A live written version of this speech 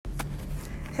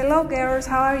Hello, girls.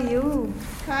 How are you?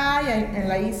 Hi, I'm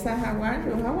Elisa. How are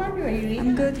you? How are you, Irina?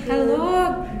 I'm good.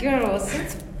 Hello, girls.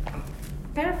 It's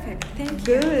perfect. Thank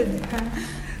you. Good.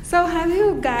 So, have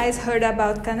you guys heard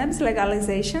about cannabis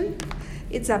legalization?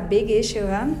 It's a big issue,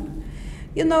 huh?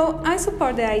 You know, I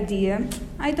support the idea.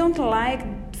 I don't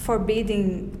like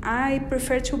forbidding. I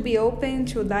prefer to be open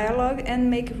to dialogue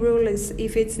and make rules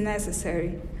if it's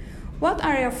necessary. What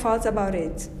are your thoughts about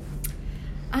it?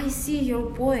 I see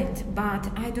your point, but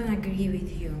I don't agree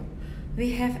with you.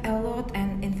 We have a lot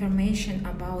of information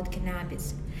about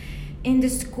cannabis. In the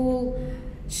school,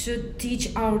 should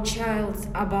teach our child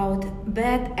about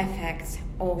bad effects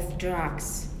of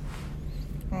drugs.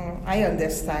 I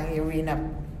understand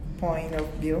Irina's point of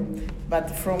view,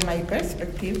 but from my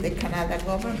perspective, the Canada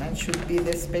government should be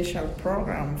the special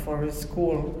program for a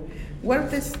school where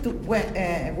the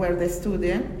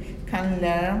student can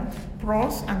learn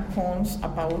pros and cons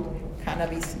about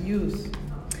cannabis use.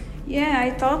 Yeah,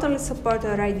 I totally support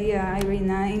your idea,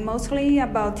 Irina, and mostly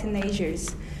about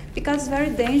teenagers, because it's very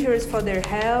dangerous for their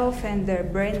health and their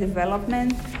brain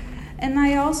development. And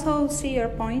I also see your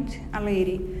point,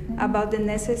 lady, about the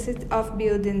necessity of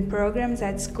building programs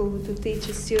at school to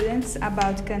teach students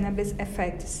about cannabis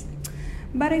effects.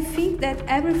 But I think that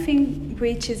everything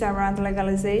which is around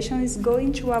legalization is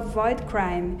going to avoid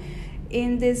crime,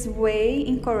 in this way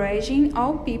encouraging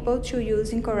all people to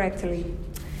use incorrectly.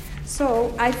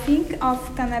 So I think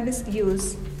of cannabis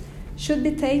use should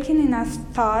be taken in a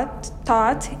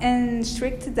thought and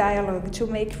strict dialogue to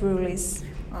make rules.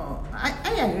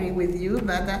 I agree with you,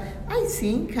 but I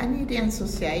think Canadian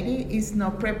society is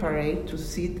not prepared to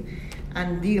sit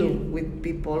and deal with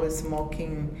people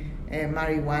smoking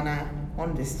marijuana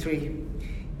on the street.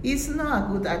 It's not a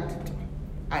good attitude.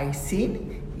 I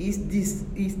think in this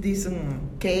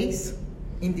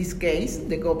case,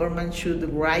 the government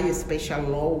should write a special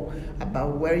law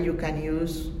about where you can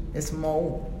use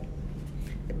smoke,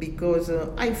 because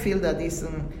I feel that it's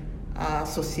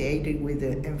associated with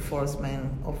the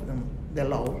enforcement of the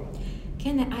law.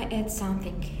 Can I add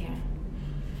something here?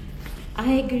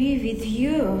 I agree with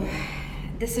you.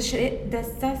 The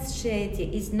society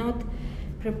is not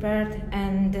prepared,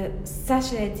 and the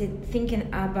society thinking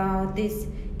about these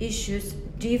issues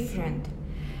different.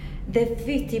 The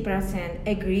 50%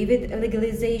 agree with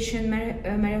legalization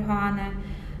marijuana,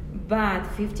 but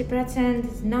 50%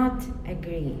 does not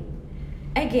agree.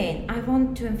 Again, I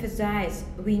want to emphasize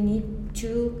we need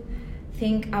to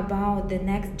think about the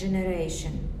next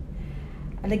generation.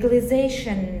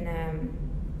 Legalization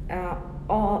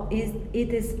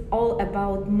it is all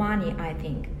about money, I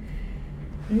think.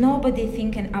 Nobody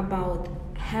thinking about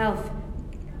health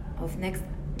of next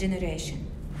generation.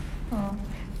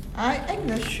 I'm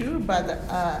not sure, but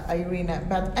Irina,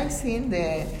 but I think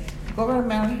the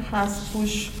government has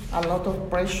pushed a lot of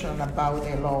pressure about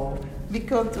the law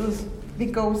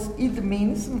because it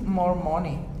means more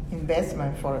money,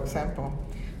 investment, for example.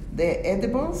 The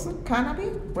edibles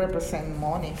cannabis represent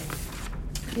money.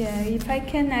 Yeah, if I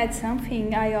can add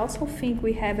something, I also think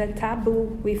we have a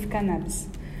taboo with cannabis.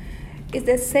 It's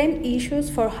the same issues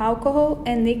for alcohol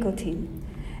and nicotine.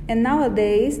 And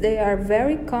nowadays, they are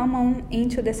very common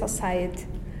into the society.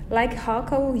 Like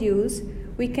alcohol use,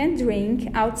 we can't drink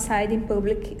outside in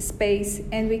public space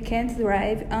and we can't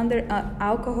drive under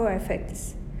alcohol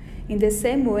effects. In the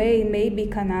same way, maybe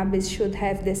cannabis should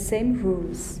have the same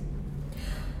rules.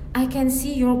 I can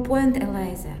see your point,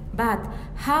 Eliza, but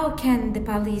how can the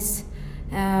police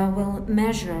will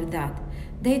measure that?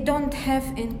 They don't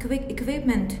have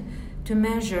equipment to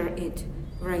measure it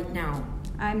right now.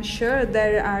 I'm sure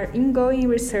there are ongoing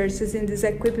researches in these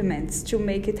equipments to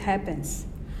make it happen.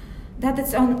 That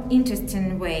is an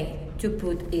interesting way to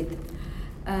put it.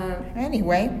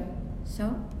 Anyway,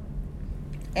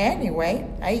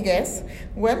 I guess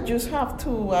we'll just have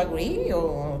to agree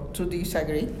or to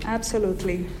disagree.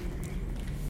 Absolutely.